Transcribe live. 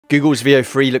Google's Veo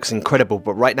 3 looks incredible,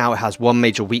 but right now it has one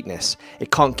major weakness.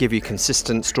 It can't give you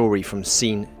consistent story from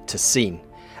scene to scene.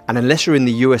 And unless you're in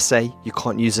the USA, you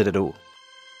can't use it at all.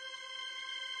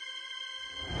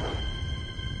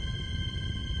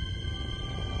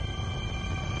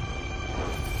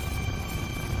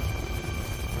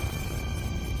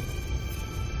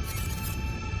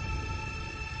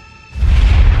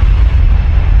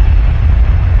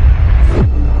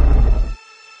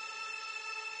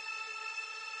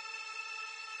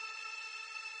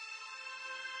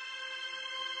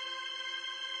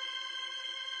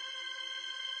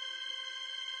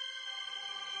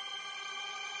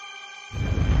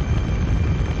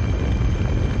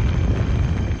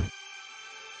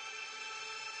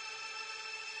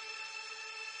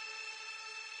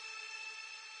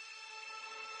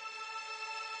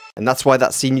 And that's why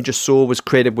that scene you just saw was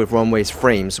created with Runway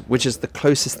Frames, which is the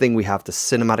closest thing we have to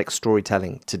cinematic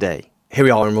storytelling today. Here we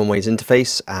are in Runway's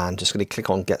interface, and just going to click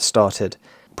on Get Started.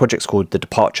 Project's called The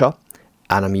Departure,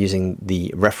 and I'm using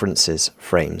the references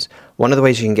frames. One of the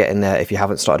ways you can get in there if you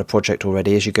haven't started a project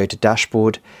already is you go to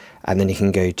Dashboard, and then you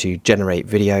can go to Generate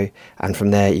Video, and from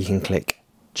there you can click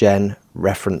Gen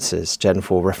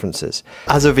for references.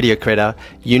 As a video creator,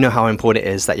 you know how important it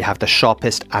is that you have the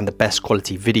sharpest and the best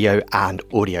quality video and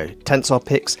audio.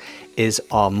 TensorPix is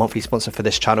our monthly sponsor for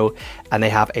this channel, and they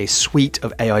have a suite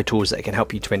of AI tools that can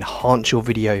help you to enhance your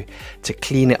video, to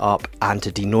clean it up and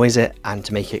to denoise it and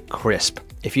to make it crisp.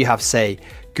 If you have, say,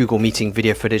 Google Meeting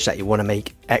video footage that you want to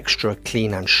make extra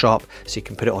clean and sharp so you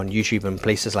can put it on YouTube and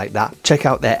places like that, check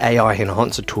out their AI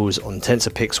enhancer tools on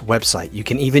TensorPix website. You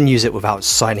can even use it without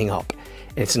signing up.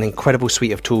 It's an incredible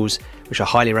suite of tools which I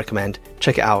highly recommend.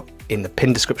 Check it out in the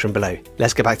pinned description below.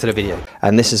 Let's get back to the video.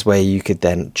 And this is where you could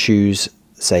then choose,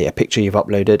 say, a picture you've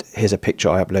uploaded. Here's a picture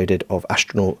I uploaded of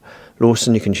astronaut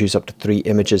Lawson. You can choose up to 3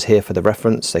 images here for the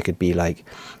reference. They could be like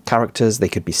characters, they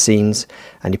could be scenes,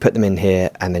 and you put them in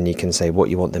here and then you can say what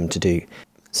you want them to do.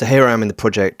 So here I am in the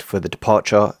project for The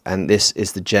Departure, and this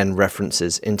is the Gen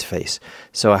References interface.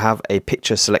 So I have a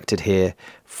picture selected here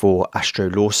for Astro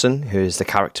Lawson, who is the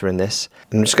character in this.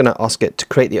 I'm just going to ask it to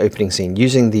create the opening scene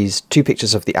using these 2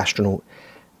 pictures of the astronaut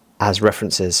as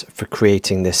references for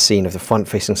creating this scene of the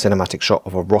front-facing cinematic shot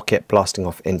of a rocket blasting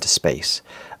off into space,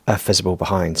 Earth visible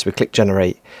behind. So we click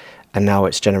Generate, and now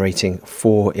it's generating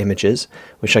 4 images,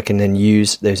 which I can then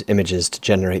use those images to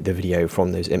generate the video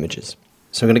from those images.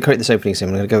 So I'm going to create this opening scene.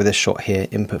 I'm going to go with this shot here,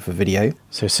 input for video.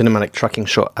 So cinematic tracking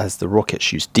shot as the rocket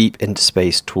shoots deep into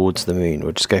space towards the moon.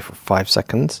 We'll just go for 5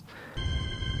 seconds.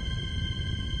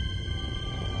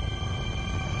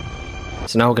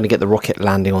 So now we're going to get the rocket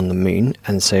landing on the moon,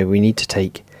 and so we need to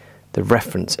take the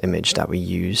reference image that we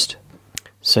used.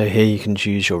 So here you can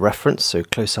choose your reference, so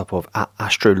close up of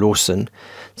Astro Lawson's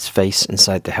face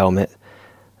inside the helmet,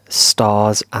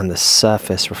 stars and the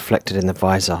surface reflected in the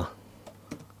visor,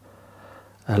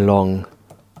 along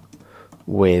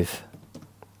with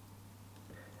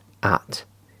at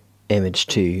image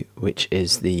 2, which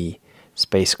is the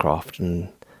spacecraft,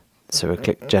 and so we'll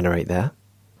click Generate there.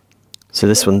 So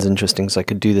this one's interesting, so I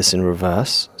could do this in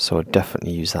reverse, so I'd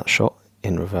definitely use that shot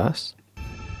in reverse.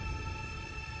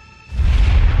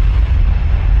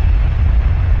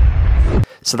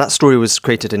 So that story was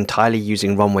created entirely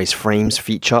using Runway's Frames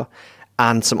feature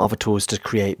and some other tools to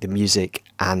create the music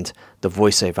and the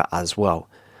voiceover as well,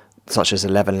 such as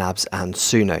 11 Labs and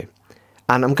Suno.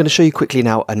 And I'm going to show you quickly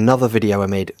now another video I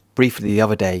made briefly the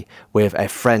other day with a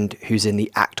friend who's in the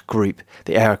ACT group,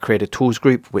 the AI Creator Tools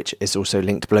group, which is also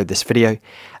linked below this video.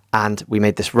 And we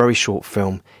made this very short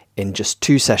film in just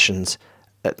 2 sessions.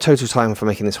 Total time for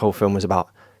making this whole film was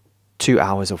about 2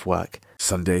 hours of work.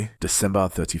 Sunday, December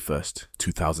 31st,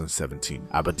 2017,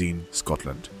 Aberdeen,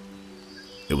 Scotland.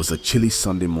 It was a chilly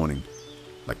Sunday morning,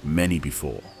 like many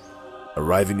before.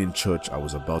 Arriving in church, I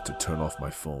was about to turn off my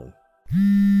phone.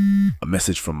 A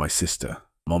message from my sister.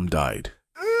 Mom died.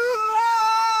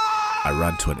 I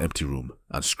ran to an empty room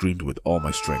and screamed with all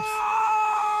my strength.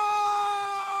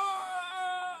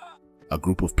 A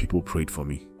group of people prayed for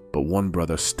me, but one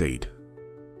brother stayed.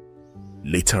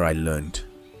 Later I learned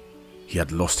he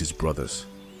had lost his brothers,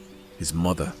 his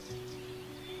mother,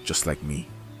 just like me.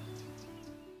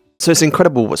 So it's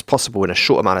incredible what's possible in a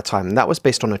short amount of time, and that was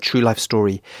based on a true life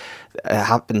story that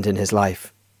happened in his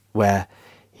life, where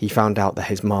he found out that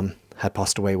his mum had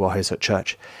passed away while he was at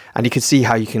church. And you can see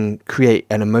how you can create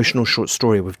an emotional short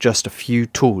story with just a few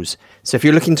tools. So if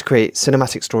you're looking to create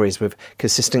cinematic stories with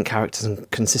consistent characters and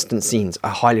consistent scenes, I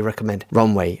highly recommend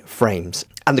Runway Frames.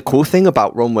 And the cool thing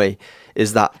about Runway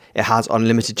is that it has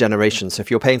unlimited generations. So if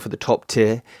you're paying for the top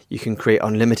tier, you can create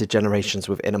unlimited generations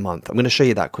within a month. I'm going to show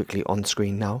you that quickly on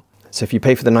screen now. So if you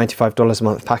pay for the $95 a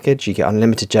month package, you get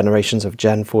unlimited generations of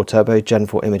Gen 4 Turbo, Gen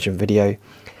 4 image and video,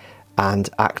 and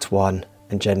Act 1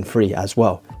 and Gen 3 as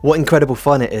well. What incredible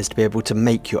fun it is to be able to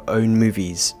make your own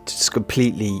movies, just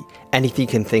completely anything you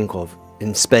can think of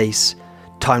in space,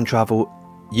 time travel.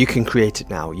 You can create it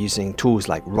now using tools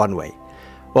like Runway.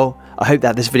 Well, I hope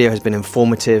that this video has been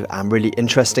informative and really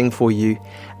interesting for you,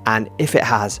 and if it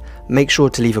has, make sure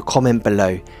to leave a comment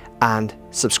below and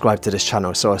subscribe to this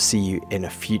channel so I'll see you in a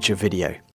future video.